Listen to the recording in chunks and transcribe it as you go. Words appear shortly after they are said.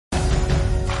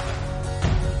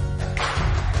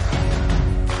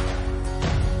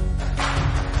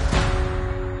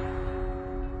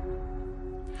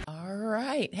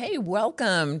right. Hey,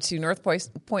 welcome to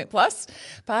Northpointe Plus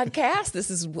podcast.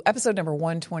 This is episode number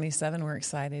 127. We're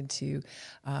excited to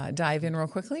dive in real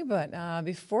quickly. But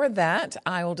before that,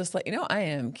 I will just let you know I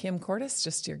am Kim Cordes,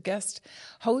 just your guest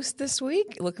host this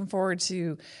week. Looking forward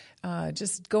to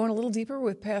just going a little deeper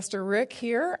with Pastor Rick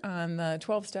here on the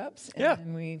 12 steps.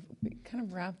 And we kind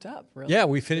of wrapped up, really. Yeah,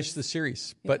 we finished the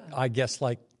series. But I guess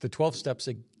like the 12 steps,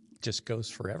 it just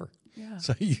goes forever. Yeah.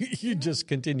 So you just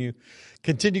continue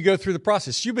to go through the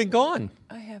process. You've been gone.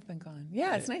 I have been gone.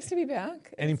 Yeah, it's nice to be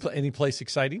back. Any place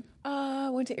exciting?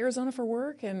 Went to Arizona for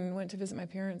work and went to visit my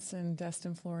parents in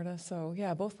Destin, Florida. So,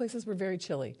 yeah, both places were very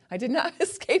chilly. I did not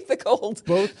escape the cold.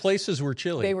 Both places were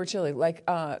chilly. They were chilly, like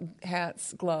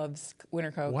hats, gloves,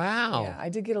 winter coat. Wow. Yeah, I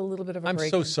did get a little bit of a break. I'm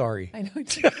so sorry. I know.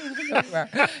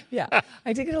 Yeah,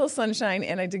 I did get a little sunshine,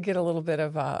 and I did get a little bit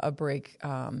of a break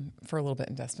for a little bit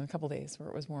in Destin, a couple days where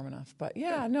it was warm enough. But,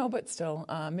 yeah, no, but still,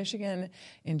 Michigan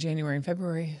in January and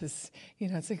February is,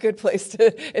 it's a good place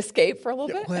to escape for a little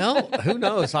bit. Well, who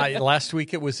knows? Last week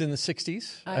it was in the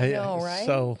 60s. I know, right?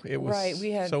 So it was right.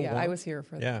 We had, so warm. I was here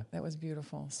for that. That was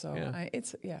beautiful. So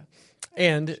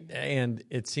And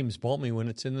it seems balmy when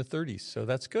it's in the 30s, so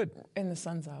that's good. And the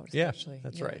sun's out, especially. Yeah,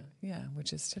 that's right. Yeah,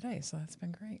 which is today, so that's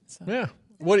been great. So. Yeah.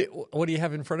 What do you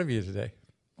have in front of you today?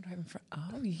 What do I have in front?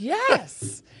 Oh,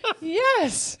 yes,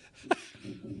 yes.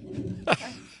 I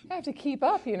have to keep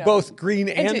up, Both green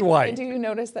and white. And do you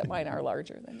notice that mine are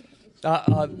larger than yours?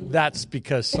 That's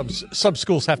because some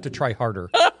schools have to try harder.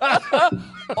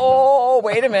 Oh,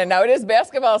 wait a minute. Now it is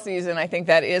basketball season. I think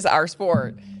that is our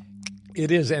sport.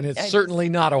 It is, and it's certainly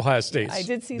not Ohio State's. I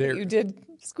did see that you did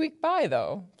squeak by,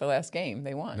 though, the last game.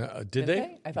 They won. Did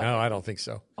they? I don't think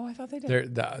so. Oh, I thought they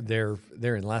did.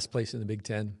 They're in last place in the Big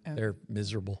Ten. Oh. They're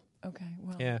miserable. Okay,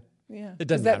 well. Yeah. Yeah. It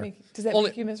doesn't matter. Does that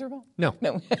make you miserable? No.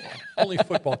 Only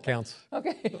football counts.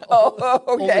 Okay. Oh,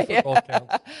 okay. Only football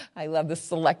counts. I love the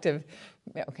selective.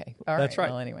 Okay. All right. That's right.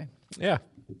 Well, anyway. Yeah.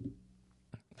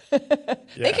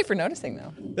 Thank you for noticing,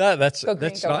 though. That's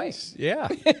nice. Yeah.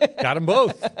 Got them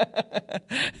both.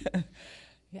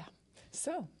 Yeah.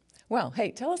 So, well,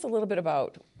 hey, tell us a little bit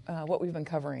about what we've been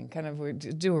covering. Kind of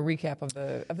do a recap of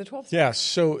the 12 steps. Yeah.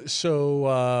 So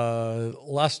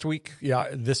last week,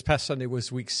 this past Sunday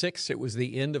was week 6. It was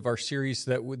the end of our series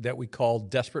that we called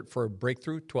 "Desperate for a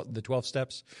Breakthrough," the 12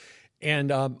 steps.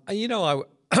 And I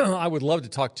would love to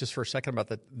talk just for a second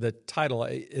about the title.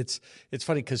 It's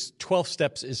funny because 12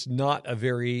 steps is not a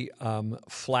very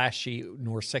flashy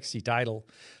nor sexy title.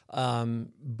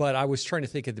 But I was trying to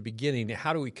think at the beginning,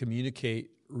 how do we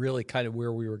communicate really kind of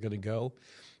where we were going to go?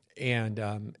 And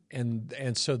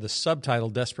so the subtitle,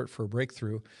 "Desperate for a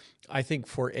Breakthrough," I think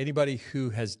for anybody who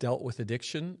has dealt with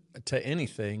addiction to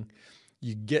anything,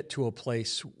 you get to a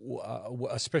place,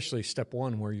 especially step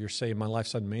 1, where you're saying, my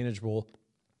life's unmanageable.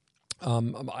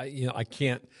 I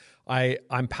can't.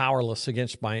 I'm powerless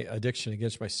against my addiction,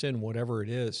 against my sin, whatever it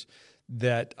is.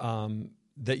 That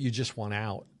you just want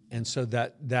out, and so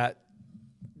that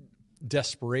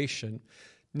desperation.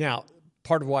 Now,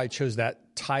 part of why I chose that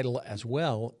title as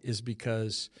well is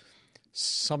because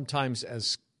sometimes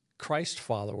as Christ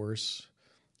followers,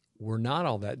 we're not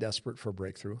all that desperate for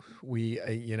breakthrough. We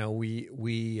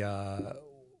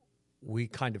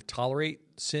kind of tolerate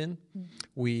sin.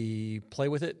 We play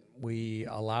with it. We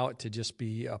allow it to just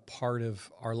be a part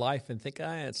of our life and think,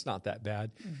 it's not that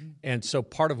bad. Mm-hmm. And so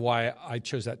part of why I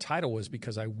chose that title was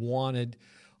because I want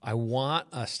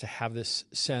us to have this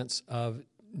sense of,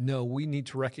 no, we need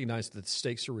to recognize that the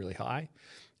stakes are really high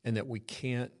and that we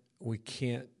can't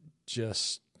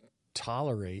just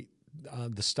tolerate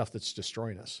the stuff that's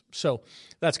destroying us. So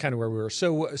that's kind of where we were.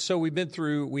 So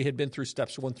we had been through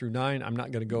steps 1 through 9. I'm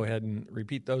not going to go ahead and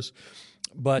repeat those.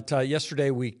 But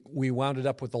yesterday we wound it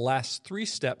up with the last 3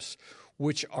 steps,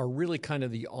 which are really kind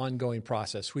of the ongoing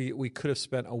process. We could have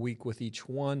spent a week with each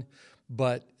one,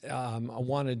 but I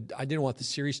didn't want the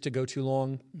series to go too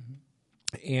long. Mm-hmm.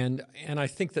 And I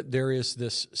think that there is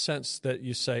this sense that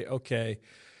you say, okay,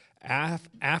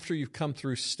 after you've come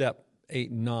through step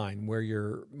 8 and 9, where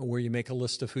you make a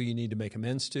list of who you need to make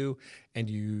amends to, and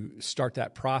you start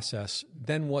that process,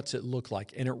 then what's it look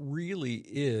like? And it really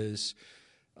is,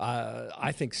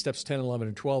 I think steps 10, 11,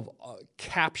 and 12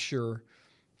 capture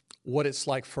what it's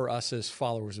like for us as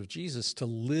followers of Jesus to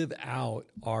live out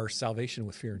our salvation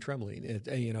with fear and trembling.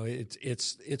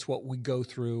 It's what we go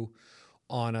through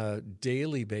on a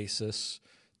daily basis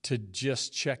to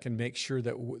just check and make sure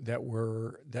that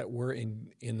we're in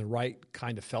the right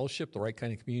kind of fellowship, the right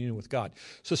kind of communion with God.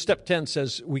 So step 10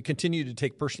 says we continue to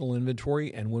take personal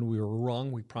inventory, and when we were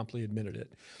wrong, we promptly admitted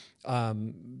it.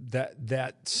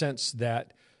 That sense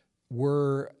that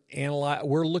we're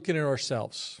looking at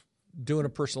ourselves. doing a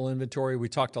personal inventory. We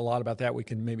talked a lot about that. We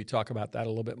can maybe talk about that a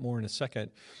little bit more in a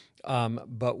second.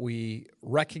 But we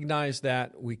recognize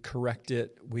that, we correct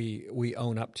it, we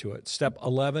own up to it. Step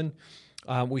 11,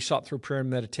 we sought through prayer and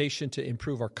meditation to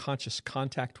improve our conscious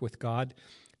contact with God,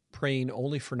 praying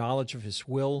only for knowledge of His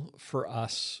will for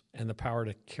us and the power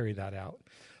to carry that out.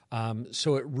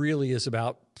 So it really is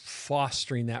about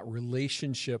fostering that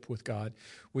relationship with God,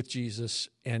 with Jesus,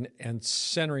 and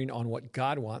centering on what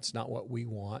God wants, not what we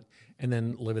want, and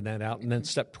then living that out. And then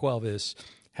step 12 is,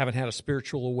 having had a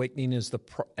spiritual awakening as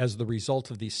the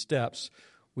result of these steps,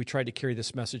 we try to carry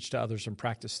this message to others and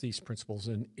practice these principles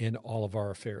in all of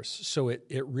our affairs. So it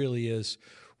really is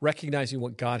recognizing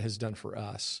what God has done for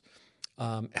us,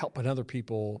 helping other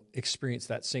people experience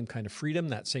that same kind of freedom,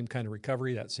 that same kind of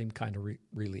recovery, that same kind of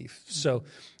relief. So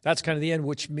that's kind of the end,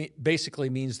 which basically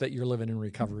means that you're living in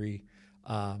recovery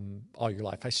all your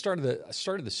life. I started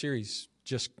the series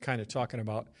just kind of talking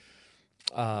about.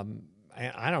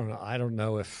 I don't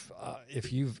know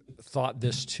if you've thought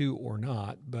this too or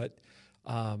not, but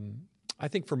I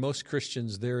think for most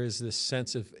Christians there is this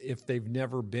sense of, if they've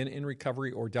never been in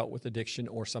recovery or dealt with addiction,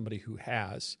 or somebody who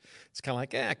has, it's kind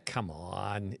of like, come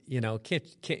on,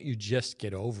 can't you just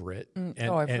get over it?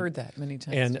 I've heard that many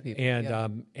times. To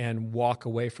people. And walk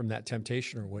away from that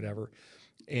temptation or whatever.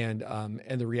 And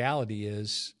the reality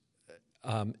is,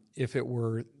 if it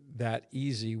were that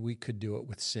easy, we could do it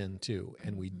with sin too,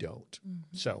 and we don't.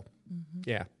 So,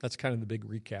 yeah, that's kind of the big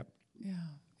recap. Yeah,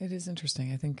 it is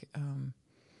interesting. I think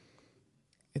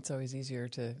it's always easier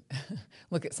to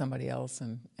look at somebody else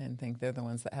and think they're the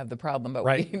ones that have the problem, but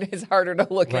right. It's harder to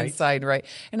look inside, right?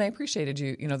 And I appreciated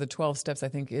the 12 steps, I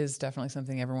think, is definitely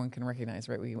something everyone can recognize,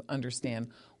 right? We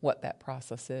understand what that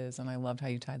process is, and I loved how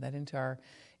you tied that into our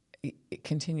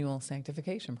continual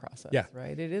sanctification process,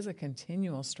 right? It is a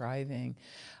continual striving,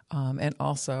 and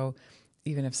also,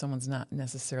 even if someone's not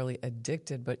necessarily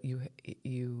addicted, but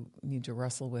you need to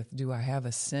wrestle with, do I have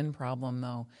a sin problem,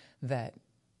 though, that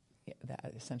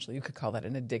essentially you could call that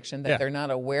an addiction that they're not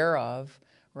aware of,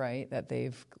 right? That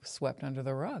they've swept under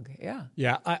the rug.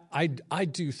 Yeah. I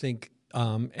do think,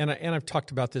 and I've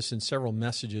talked about this in several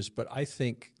messages, but I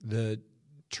think the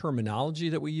terminology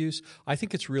that we use, I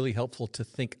think it's really helpful to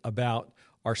think about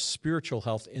our spiritual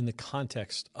health in the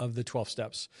context of the 12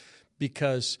 steps,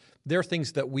 because there are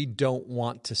things that we don't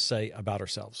want to say about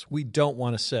ourselves. We don't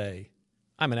want to say,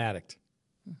 I'm an addict.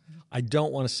 I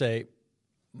don't want to say,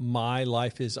 my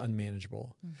life is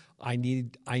unmanageable. I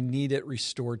need it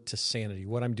restored to sanity.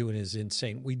 What I'm doing is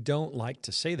insane. We don't like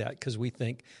to say that because we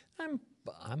think, I'm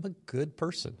a good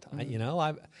person.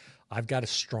 I've got a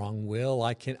strong will.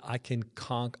 I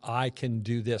can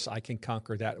do this. I can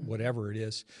conquer that, whatever it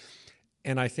is.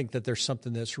 And I think that there's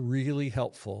something that's really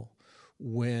helpful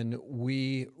when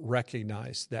we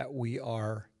recognize that we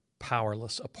are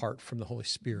powerless apart from the Holy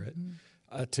Spirit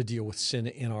to deal with sin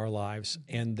in our lives,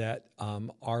 and that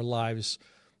our lives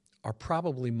are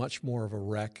probably much more of a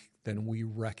wreck than we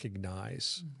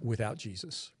recognize without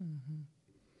Jesus.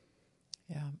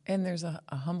 Yeah, and there's a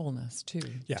humbleness too.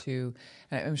 Yeah.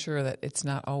 And I'm sure that it's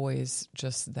not always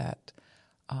just that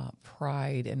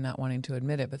pride and not wanting to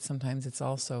admit it, but sometimes it's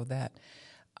also that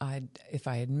if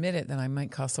I admit it, then I might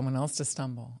cause someone else to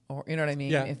stumble, or you know what I mean?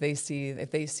 Yeah. If they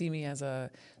see me as a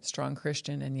strong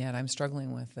Christian and yet I'm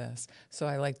struggling with this. So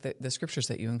I like the scriptures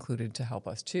that you included to help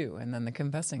us too, and then the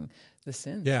confessing the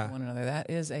sins to one another. That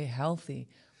is a healthy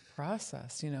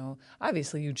process.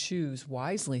 Obviously you choose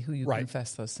wisely who you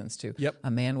confess those sins to. Yep. A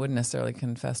man wouldn't necessarily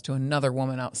confess to another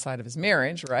woman outside of his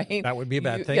marriage, right? That would be a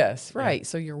bad thing. Yes, right. Yeah.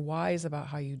 So you're wise about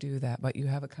how you do that, but you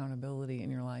have accountability in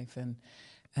your life and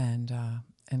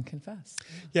confess.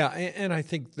 Yeah, and I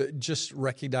think that just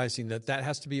recognizing that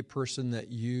has to be a person that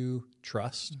you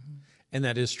trust and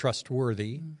that is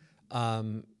trustworthy.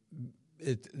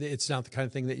 It's not the kind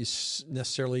of thing that you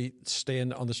necessarily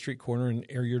stand on the street corner and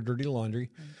air your dirty laundry,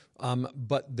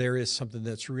 but there is something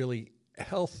that's really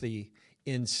healthy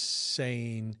in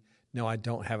saying, no, I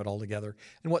don't have it all together.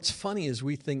 And what's funny is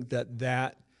we think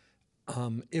that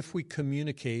if we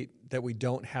communicate that we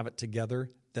don't have it together,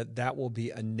 that will be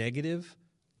a negative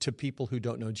to people who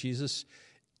don't know Jesus.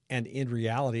 And in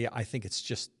reality, I think it's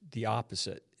just the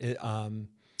opposite.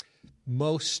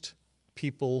 Most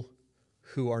people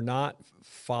who are not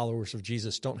followers of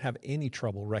Jesus don't have any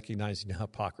trouble recognizing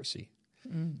hypocrisy.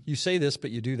 You say this,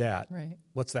 but you do that. Right.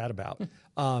 What's that about?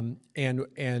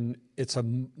 And it's a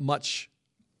much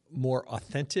more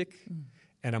authentic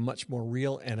and a much more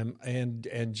real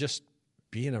and just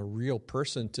being a real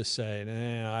person to say,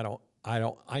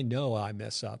 I know I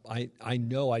mess up. I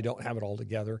know I don't have it all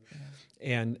together,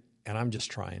 and I'm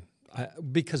just trying.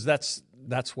 because that's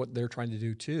what they're trying to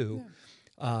do too.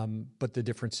 Yeah. But the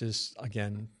difference is,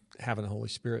 again, having the Holy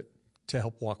Spirit to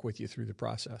help walk with you through the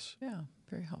process. Yeah,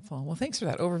 very helpful. Well, thanks for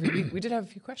that overview. We did have a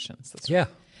few questions. Yeah.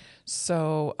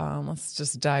 So let's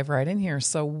just dive right in here.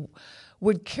 So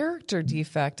would character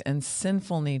defect and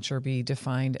sinful nature be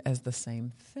defined as the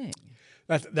same thing?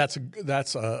 That's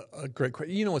a great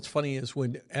question. You know what's funny is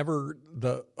whenever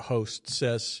the host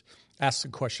asks a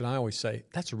question, I always say,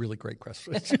 that's a really great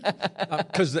question.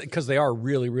 Because they are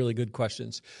really, really good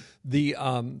questions.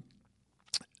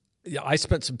 I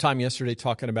spent some time yesterday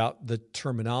talking about the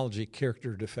terminology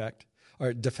character defect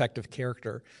or defective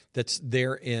character that's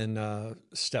there in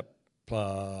step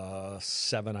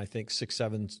 7, I think 6,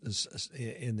 7 is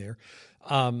in there.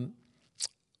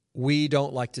 We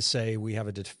don't like to say we have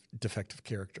a defective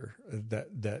character,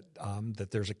 that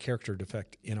there's a character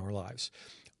defect in our lives.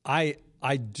 I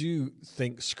do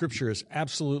think Scripture is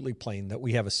absolutely plain that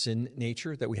we have a sin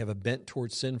nature, that we have a bent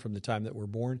towards sin from the time that we're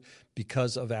born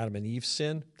because of Adam and Eve's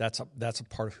sin. That's a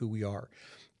part of who we are.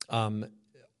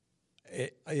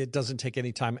 It doesn't take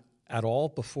any time at all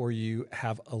before you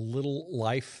have a little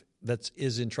life that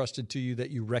is entrusted to you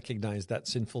that you recognize that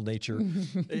sinful nature,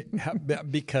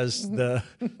 because that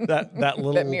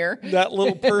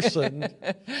little person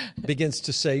begins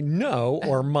to say no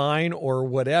or mine or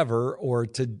whatever, or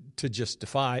to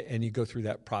justify, and you go through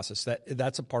that process.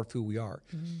 That's a part of who we are.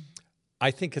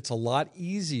 I think it's a lot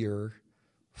easier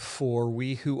for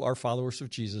we who are followers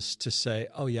of Jesus to say,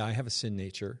 oh yeah, I have a sin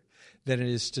nature, than it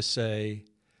is to say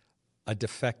a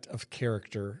defect of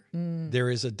character.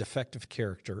 There is a defect of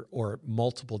character or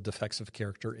multiple defects of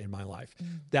character in my life.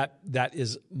 That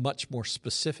is much more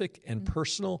specific and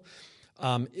personal.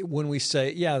 When we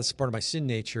say, yeah, this is part of my sin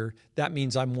nature, that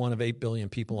means I'm one of 8 billion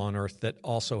people on earth that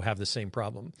also have the same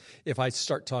problem. If I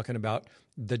start talking about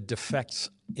the defects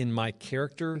in my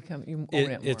character,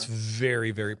 it's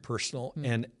very, very personal,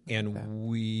 and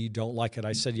we don't like it.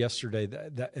 I said yesterday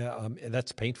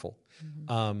that's painful.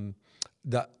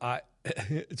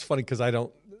 It's funny because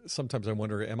sometimes I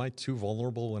wonder, am I too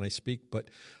vulnerable when I speak,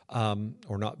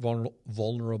 or not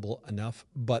vulnerable enough?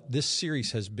 But this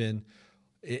series has been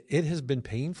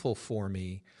painful for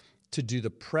me to do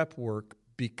the prep work,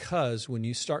 because when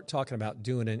you start talking about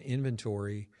doing an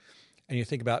inventory and you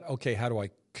think about, okay, how do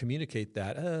I communicate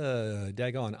that?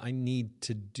 Daggone, I need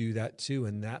to do that too,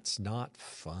 and that's not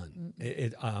fun.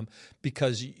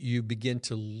 Because you begin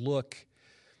to look.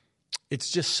 It's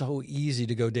just so easy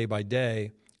to go day by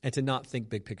day and to not think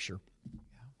big picture. Yeah.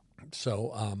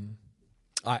 So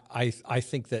I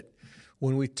think that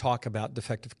when we talk about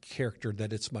defective character,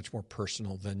 that it's much more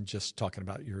personal than just talking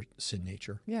about your sin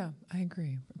nature. Yeah, I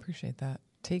agree. Appreciate that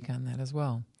take on that as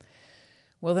well.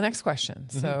 Well, the next question.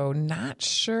 Mm-hmm. So not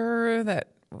sure that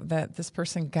this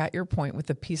person got your point with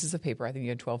the pieces of paper. I think you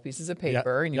had 12 pieces of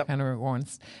paper, and you kind of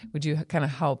once. Would you kind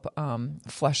of help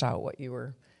flesh out what you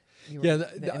were?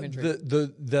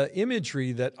 The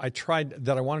imagery that I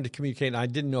wanted to communicate, and I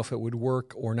didn't know if it would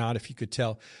work or not, if you could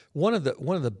tell. One of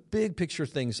the big picture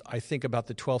things I think about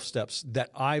the 12 steps that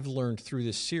I've learned through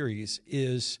this series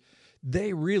is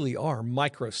they really are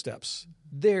micro steps.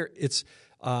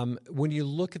 When you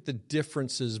look at the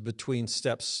differences between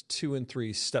steps 2 and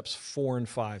 3, steps 4 and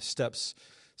 5, steps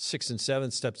 6 and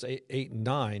 7, steps 8 and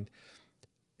 9,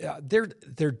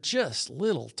 they're just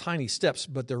little tiny steps,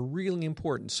 but they're really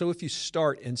important. So if you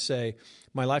start and say,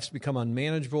 my life's become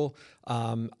unmanageable,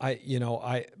 my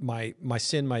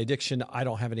sin, my addiction, I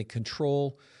don't have any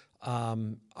control,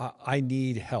 I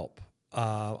need help.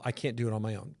 I can't do it on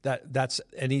my own. That's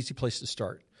an easy place to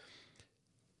start.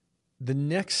 The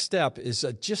next step is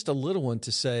just a little one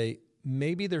to say,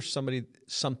 maybe there's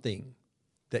something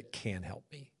that can help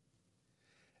me.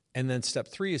 And then step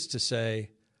 3 is to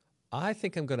say, I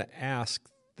think I'm going to ask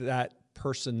that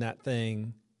person, that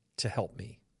thing, to help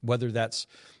me, whether that's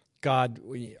God,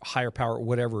 higher power,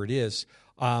 whatever it is.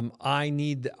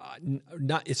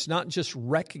 It's not just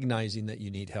recognizing that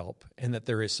you need help and that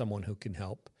there is someone who can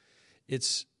help.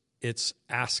 It's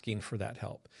asking for that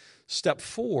help. Step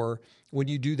 4, when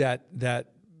you do that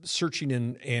searching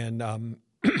and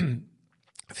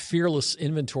fearless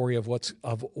inventory of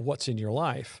what's in your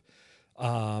life,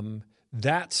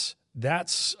 that's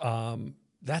a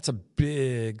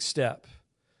big step.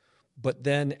 But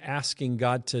then asking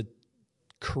God to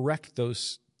correct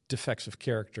those defects of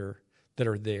character that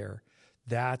are there,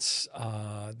 that's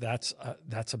a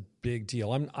big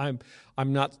deal. I'm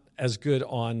not as good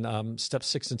on step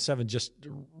 6 and 7, just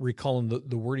recalling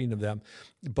the wording of them,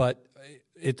 but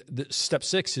step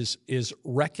 6 is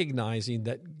recognizing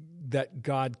that that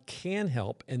God can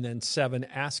help, and then 7,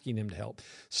 asking him to help.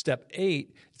 Step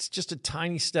 8, it's just a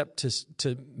tiny step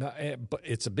but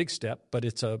it's a big step, but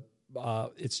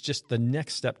it's just the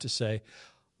next step to say,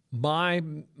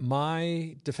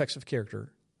 my defects of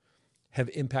character have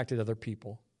impacted other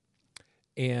people.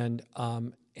 And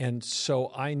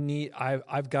so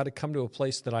I've got to come to a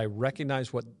place that I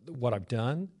recognize what I've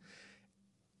done,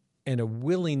 and a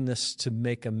willingness to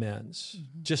make amends,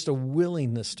 just a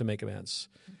willingness to make amends.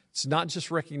 It's not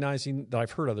just recognizing that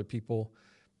I've hurt other people,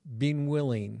 being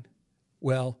willing.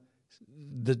 Well,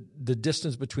 the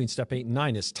distance between step 8 and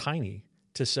 9 is tiny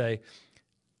to say,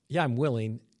 yeah, I'm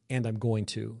willing and I'm going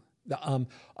to.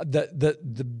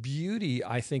 The beauty,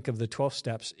 I think, of the 12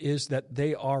 steps is that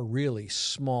they are really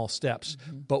small steps.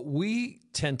 But we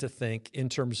tend to think in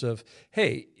terms of,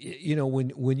 hey,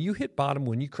 when you hit bottom,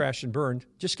 when you crash and burn,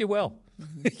 just get well.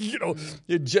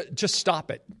 Just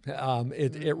stop it.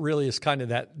 It really is kind of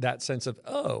that sense of,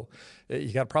 oh,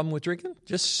 you got a problem with drinking?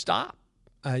 Just stop.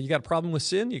 You got a problem with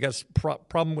sin? You got a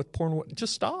problem with porn?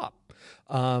 Just stop.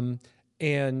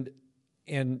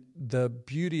 And the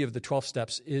beauty of the 12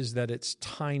 steps is that it's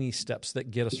tiny steps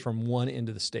that get us from one end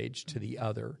of the stage to the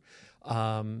other.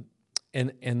 And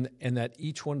that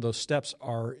each one of those steps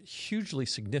are hugely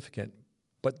significant,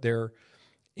 but they're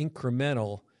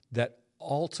incremental, that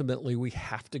ultimately we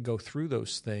have to go through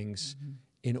those things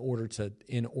in order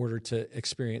to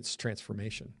experience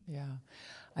transformation. Yeah.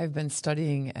 I've been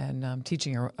studying and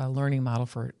teaching a learning model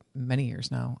for many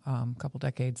years now, a couple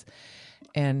decades.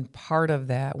 And part of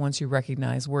that, once you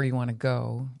recognize where you want to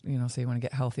go, say you want to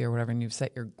get healthy or whatever, and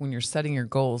when you're setting your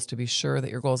goals, to be sure that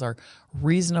your goals are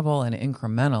reasonable and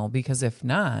incremental, because if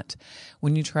not,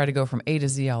 when you try to go from A to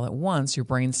Z all at once, your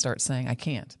brain starts saying, I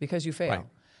can't, because you fail. Right.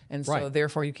 And so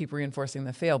therefore you keep reinforcing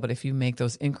the fail. But if you make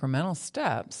those incremental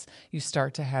steps, you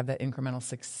start to have that incremental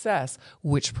success,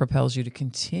 which propels you to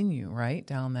continue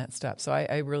down that step. So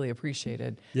I really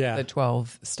appreciated the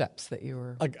 12 steps that you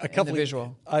were in the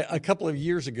visual. A couple of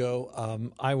years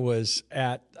ago, I was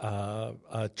at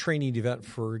a training event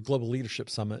for Global Leadership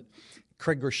Summit.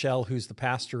 Craig Rochelle, who's the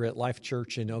pastor at Life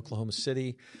Church in Oklahoma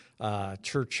City,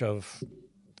 church of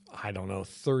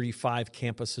 35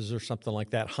 campuses or something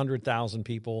like that, 100,000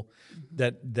 people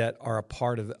that are a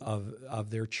part of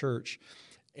their church.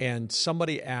 And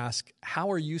somebody asked,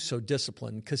 how are you so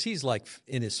disciplined? Because he's like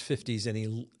in his 50s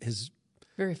and his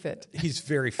very fit. He's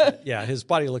very fit. Yeah, his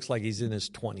body looks like he's in his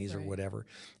 20s or whatever.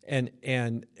 And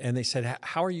they said,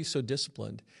 how are you so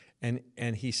disciplined?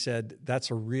 And he said, that's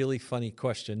a really funny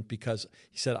question, because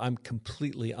he said, I'm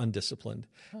completely undisciplined.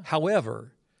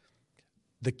 However,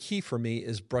 the key for me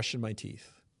is brushing my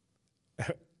teeth.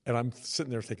 And I'm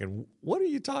sitting there thinking, what are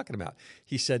you talking about?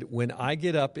 He said, when I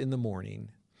get up in the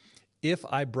morning, if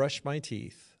I brush my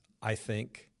teeth, I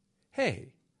think,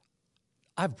 hey,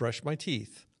 I've brushed my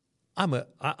teeth.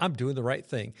 I'm doing the right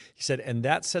thing. He said, and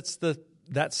that sets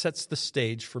the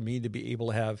stage for me to be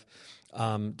able to have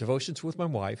devotions with my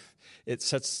wife. It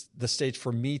sets the stage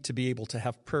for me to be able to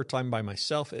have prayer time by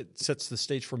myself. It sets the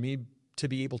stage for me to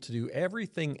be able to do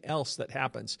everything else that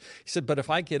happens. He said, but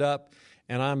if I get up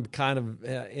and I'm kind of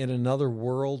in another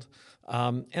world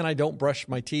and I don't brush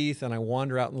my teeth and I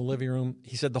wander out in the living room,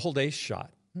 he said the whole day's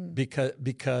shot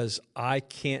because I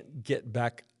can't get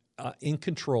back in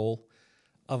control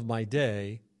of my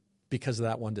day because of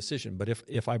that one decision. But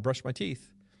if I brush my teeth,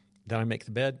 then I make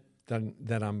the bed,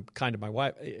 then I'm kind of my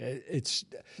wife. It's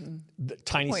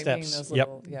tiny steps.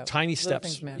 Tiny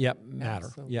steps. Matter.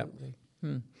 Absolutely.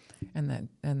 And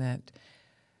that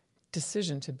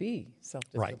decision to be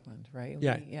self-disciplined, right?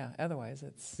 Otherwise,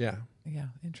 it's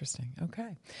interesting.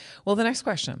 Okay. Well, the next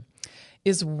question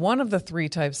is: one of the 3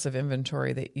 types of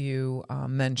inventory that you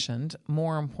mentioned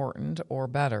more important or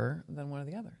better than one of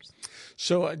the others?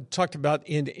 So I talked about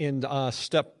in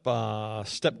step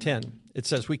 10. It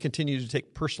says we continue to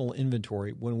take personal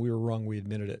inventory. When we were wrong, we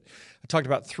admitted it. I talked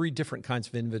about 3 different kinds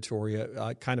of inventory.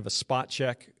 Kind of a spot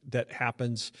check that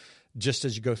happens just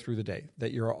as you go through the day,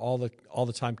 that you're all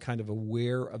the time kind of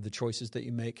aware of the choices that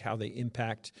you make, how they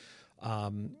impact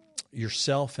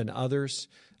yourself and others.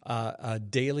 A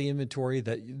daily inventory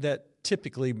that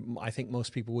typically I think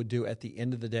most people would do at the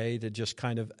end of the day, to just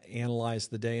kind of analyze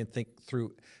the day and think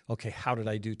through, okay, how did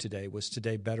I do today? Was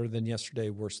today better than yesterday,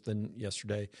 worse than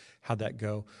yesterday? How'd that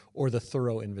go? Or the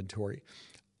thorough inventory.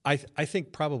 I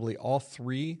think probably all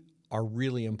 3 are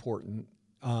really important,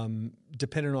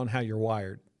 depending on how you're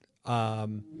wired.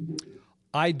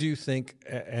 I do think,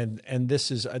 and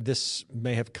this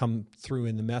may have come through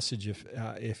in the message if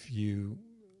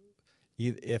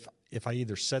I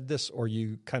either said this or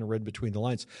you kind of read between the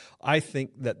lines. I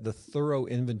think that the thorough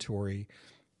inventory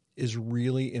is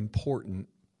really important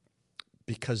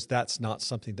because that's not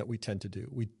something that we tend to do.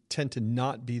 We tend to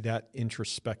not be that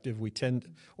introspective.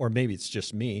 Or maybe it's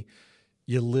just me,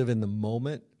 you live in the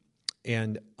moment.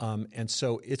 And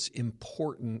so it's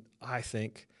important, I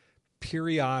think,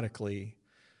 periodically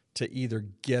to either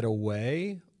get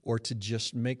away or to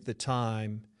just make the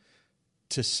time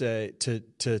to say,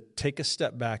 to take a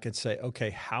step back and say, okay,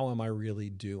 how am I really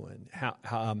doing?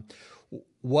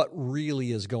 What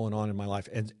really is going on in my life?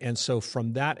 And so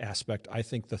from that aspect, I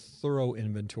think the thorough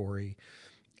inventory,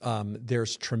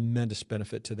 there's tremendous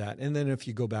benefit to that. And then if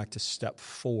you go back to step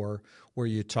 4, where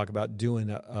you talk about doing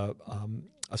a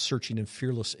searching and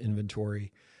fearless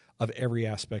inventory of every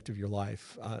aspect of your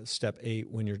life. Step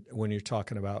 8, when you're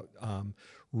talking about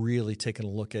really taking a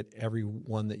look at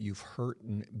everyone that you've hurt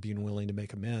and being willing to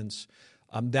make amends,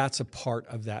 that's a part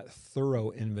of that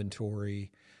thorough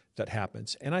inventory that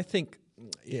happens. And I think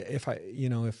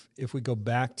if we go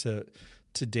back to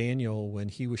Daniel when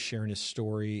he was sharing his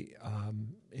story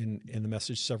in the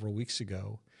message several weeks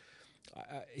ago,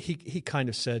 he kind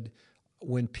of said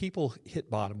when people hit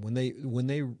bottom, when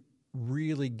they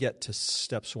really get to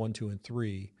steps 1, 2, and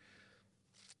 3,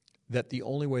 that the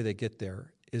only way they get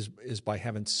there is by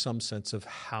having some sense of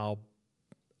how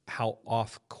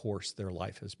off course their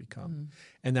life has become,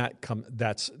 and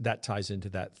that ties into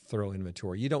that thorough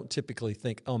inventory. You don't typically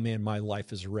think, "Oh man, my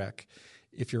life is a wreck,"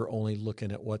 if you're only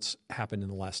looking at what's happened in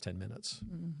the last 10 minutes.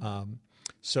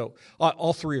 So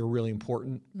all 3 are really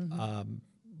important.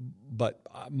 But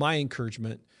my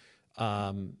encouragement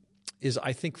is,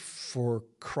 I think, for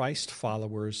Christ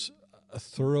followers, a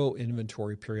thorough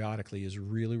inventory periodically is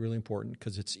really, really important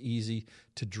because it's easy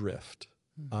to drift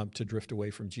away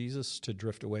from Jesus, to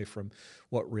drift away from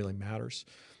what really matters.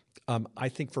 I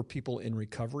think for people in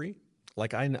recovery,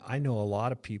 like I know a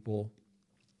lot of people.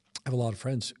 I have a lot of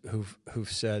friends who've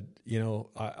said,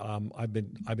 I've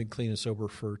been clean and sober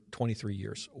for 23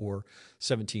 years or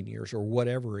 17 years or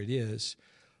whatever it is.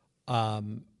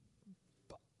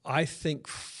 I think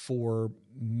for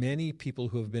many people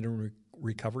who have been in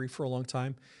recovery for a long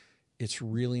time, it's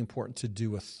really important to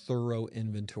do a thorough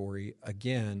inventory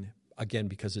again,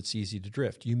 because it's easy to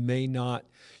drift. You may not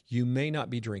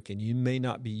be drinking, you may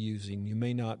not be using, you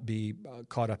may not be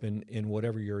caught up in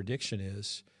whatever your addiction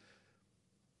is,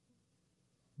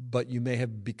 but you may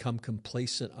have become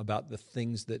complacent about the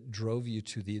things that drove you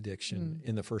to the addiction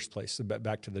in the first place. So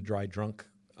back to the dry drunk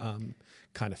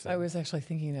kind of thing. I was actually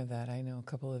thinking of that. I know a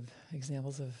couple of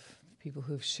examples of people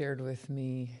who've shared with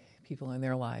me people in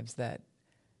their lives that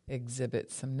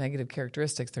exhibit some negative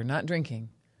characteristics. They're not drinking,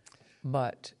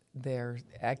 but they're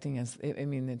acting as,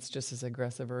 it's just as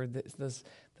aggressive, or there's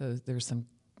some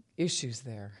issues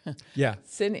there. Yeah.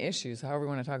 Sin issues, however we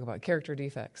want to talk about, character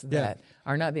defects that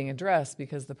are not being addressed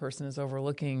because the person is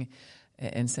overlooking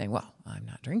and saying, well, I'm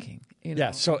not drinking.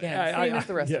 So again, same as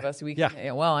the rest of us. We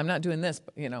can, well, I'm not doing this,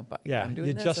 but I'm doing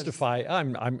you this. justify,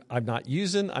 I'm not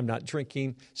using, I'm not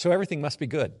drinking, so everything must be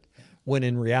good. When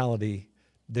in reality,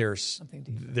 there's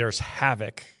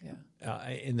havoc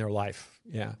in their life.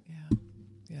 Yeah.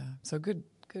 So good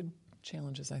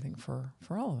challenges, I think, for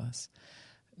all of us.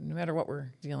 No matter what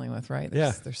we're dealing with, right?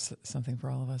 There's something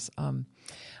for all of us. And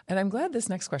I'm glad this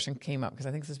next question came up because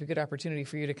I think this would be a good opportunity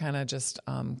for you to kind of just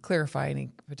clarify any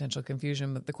potential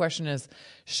confusion. But the question is,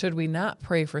 should we not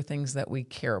pray for things that we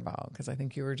care about? Because I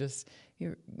think you were just,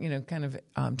 kind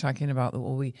of talking about,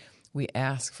 well, we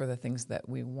ask for the things that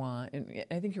we want. And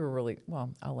I think you were really, well,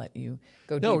 I'll let you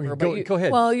go deeper. Go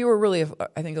ahead. Well, you were really,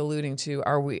 I think, alluding to,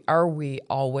 are we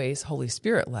always Holy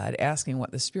Spirit led, asking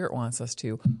what the Spirit wants us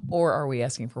to, or are we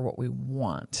asking for what we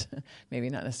want? Maybe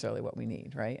not necessarily what we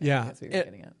need, right? Yeah. That's what you're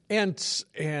getting at.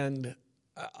 And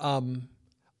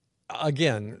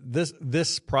again,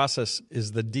 this process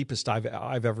is the deepest I've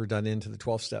ever done into the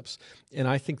 12 steps. And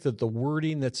I think that the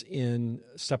wording that's in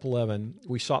step 11,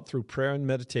 we sought through prayer and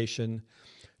meditation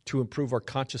to improve our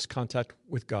conscious contact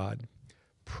with God,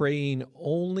 praying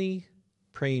only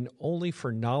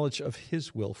for knowledge of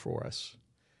His will for us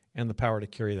and the power to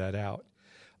carry that out.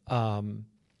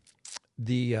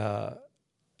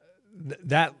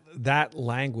 That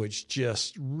language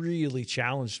just really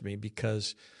challenged me,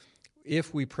 because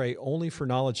if we pray only for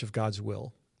knowledge of God's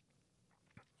will,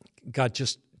 God,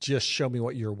 just show me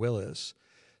what your will is,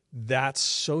 that's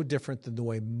so different than the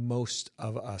way most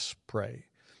of us pray.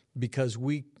 Because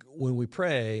when we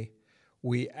pray,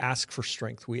 we ask for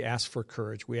strength, we ask for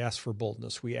courage, we ask for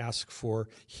boldness, we ask for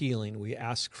healing, we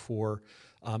ask for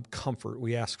comfort,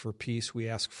 we ask for peace, we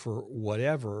ask for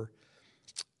whatever.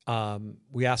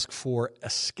 We ask for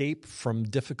escape from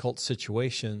difficult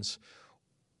situations,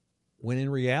 when in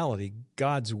reality,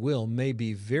 God's will may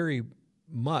be very,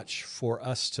 much for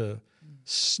us to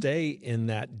stay in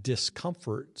that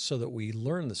discomfort so that we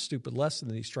learn the stupid lesson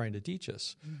that he's trying to teach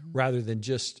us, rather than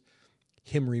just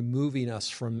him removing us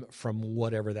from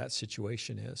whatever that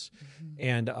situation is.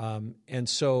 And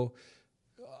so,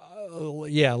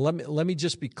 let me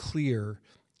just be clear.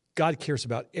 God cares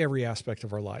about every aspect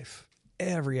of our life,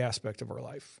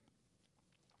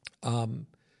 and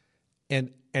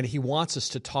he wants us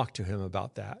to talk to him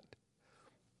about that.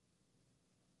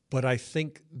 But I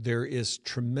think there is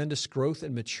tremendous growth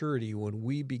and maturity when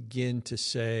we begin to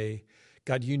say,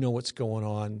 God, you know what's going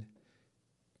on.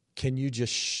 Can you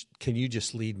just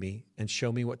lead me and show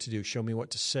me what to do? Show me what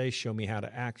to say. Show me how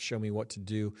to act. Show me what to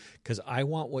do. Because I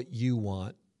want what you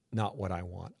want, not what I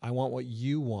want. I want what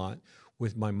you want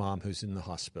with my mom who's in the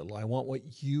hospital. I want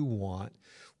what you want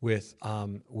with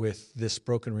this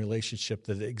broken relationship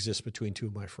that exists between two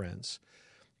of my friends.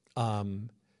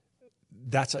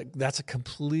 That's a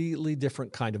completely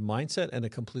different kind of mindset and a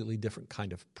completely different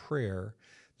kind of prayer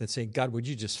than saying, God, would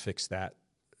you just fix that?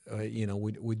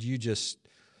 Would you just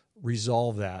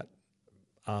resolve that?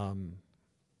 And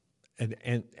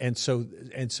so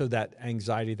that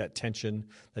anxiety, that tension,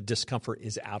 that discomfort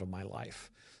is out of my life.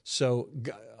 So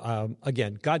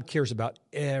again, God cares about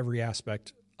every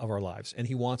aspect of our lives, and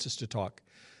he wants us to talk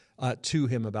to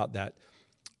him about that.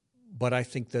 But I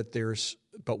think that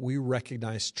we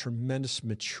recognize tremendous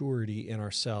maturity in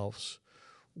ourselves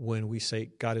when we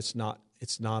say, God, it's not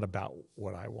about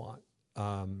what I want.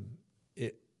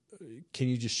 Can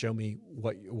you just show me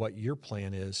what your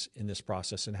plan is in this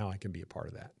process and how I can be a part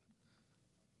of that?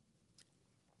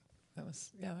 That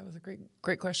was a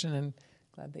great question, and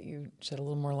glad that you shed a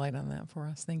little more light on that for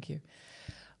us. Thank you.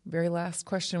 Very last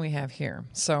question we have here.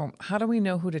 So how do we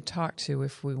know who to talk to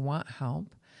if we want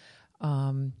help?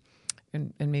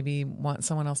 And maybe want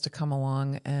someone else to come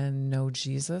along and know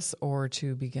Jesus or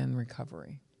to begin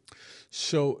recovery?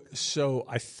 So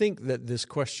I think that this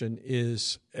question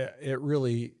is, it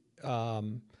really,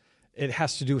 it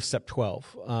has to do with step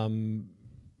 12.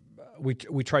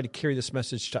 We try to carry this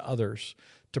message to others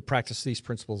to practice these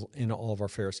principles in all of our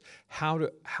affairs. How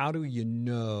do you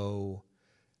know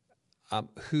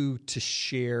who to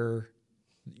share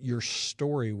your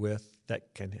story with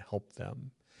that can help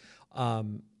them?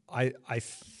 I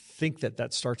think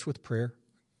that starts with prayer.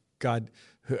 God,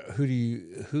 who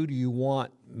do you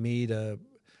want me to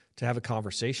have a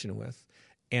conversation with?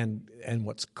 And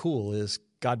what's cool is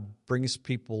God brings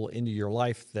people into your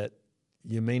life that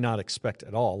you may not expect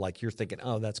at all. Like you're thinking,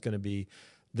 oh, that's going to be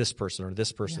this person or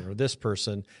this person or this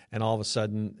person, and all of a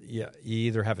sudden, you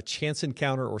either have a chance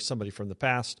encounter or somebody from the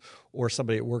past, or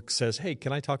somebody at work says, "Hey,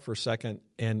 can I talk for a second?"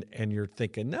 And you're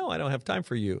thinking, "No, I don't have time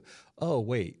for you." Oh,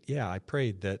 wait, yeah, I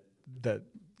prayed that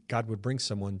God would bring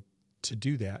someone to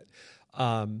do that.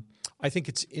 I think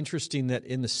it's interesting that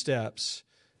in the steps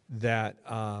that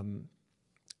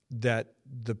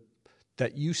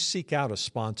you seek out a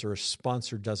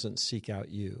sponsor doesn't seek out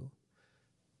you.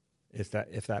 If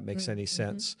that makes any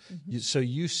sense. So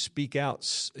you speak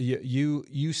out,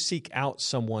 you seek out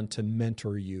someone to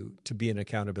mentor you, to be an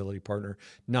accountability partner,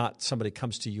 not somebody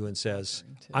comes to you and says,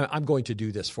 I'm going to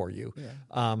do this for you. Yeah.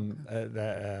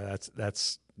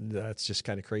 That's just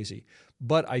kind of crazy.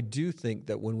 But I do think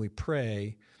that when we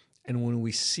pray and when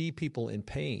we see people in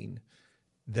pain,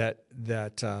 that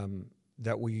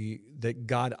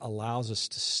God allows us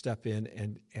to step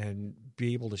in and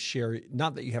be able to share.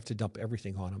 Not that you have to dump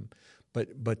everything on them,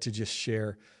 but to just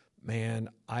share. Man,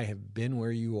 I have been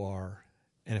where you are,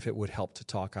 and if it would help to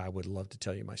talk, I would love to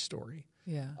tell you my story.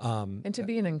 Yeah, and to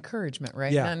be an encouragement,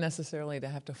 right? Yeah. Not necessarily to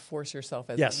have to force yourself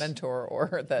as Yes. a mentor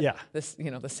or the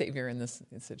savior in this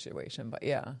situation. But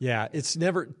it's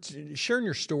never sharing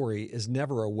your story is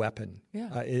never a weapon.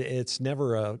 Yeah, it's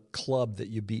never a club that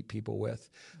you beat people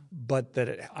with, but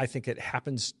I think it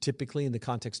happens typically in the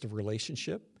context of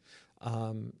relationship,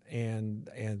 and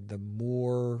the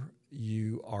more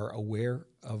you are aware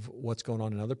of what's going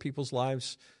on in other people's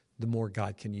lives, the more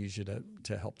God can use you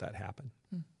to help that happen.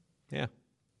 Yeah.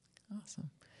 Awesome.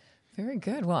 Very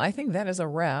good. Well, I think that is a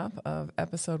wrap of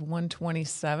episode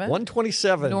 127.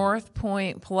 127.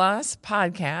 Northpointe Plus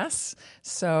podcast.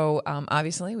 So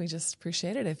obviously, we just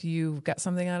appreciate it. If you got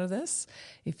something out of this,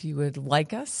 if you would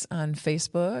like us on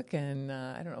Facebook and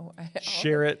I don't know.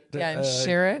 Share it. And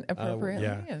share it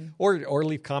appropriately. Or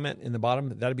leave comment in the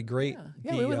bottom. That'd be great.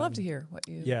 Yeah, we would love to hear what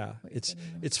you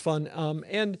it's fun.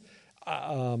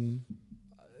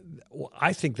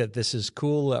 I think that this is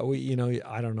cool.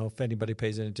 I don't know if anybody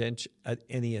pays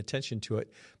any attention to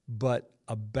it, but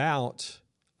about,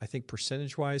 I think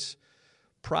percentage-wise,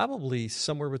 probably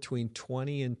somewhere between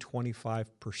 20 and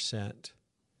 25%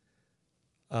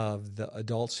 of the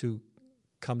adults who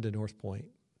come to Northpointe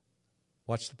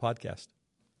watch the podcast.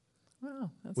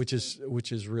 Wow, that's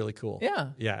which is really cool. Yeah.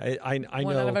 Yeah. I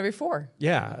one know. out of every 4.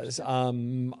 Yeah.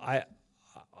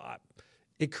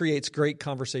 It creates great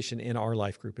conversation in our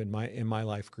life group, in my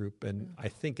life group. And I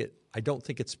don't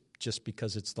think it's just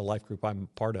because it's the life group I'm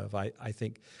part of. I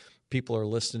think people are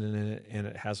listening in it, and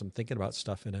it has them thinking about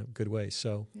stuff in a good way.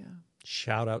 So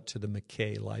shout out to the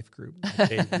McKay life group,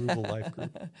 McKay Ruble life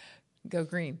group. Go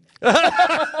green.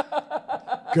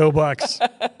 Go Bucks.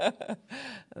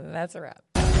 That's a wrap.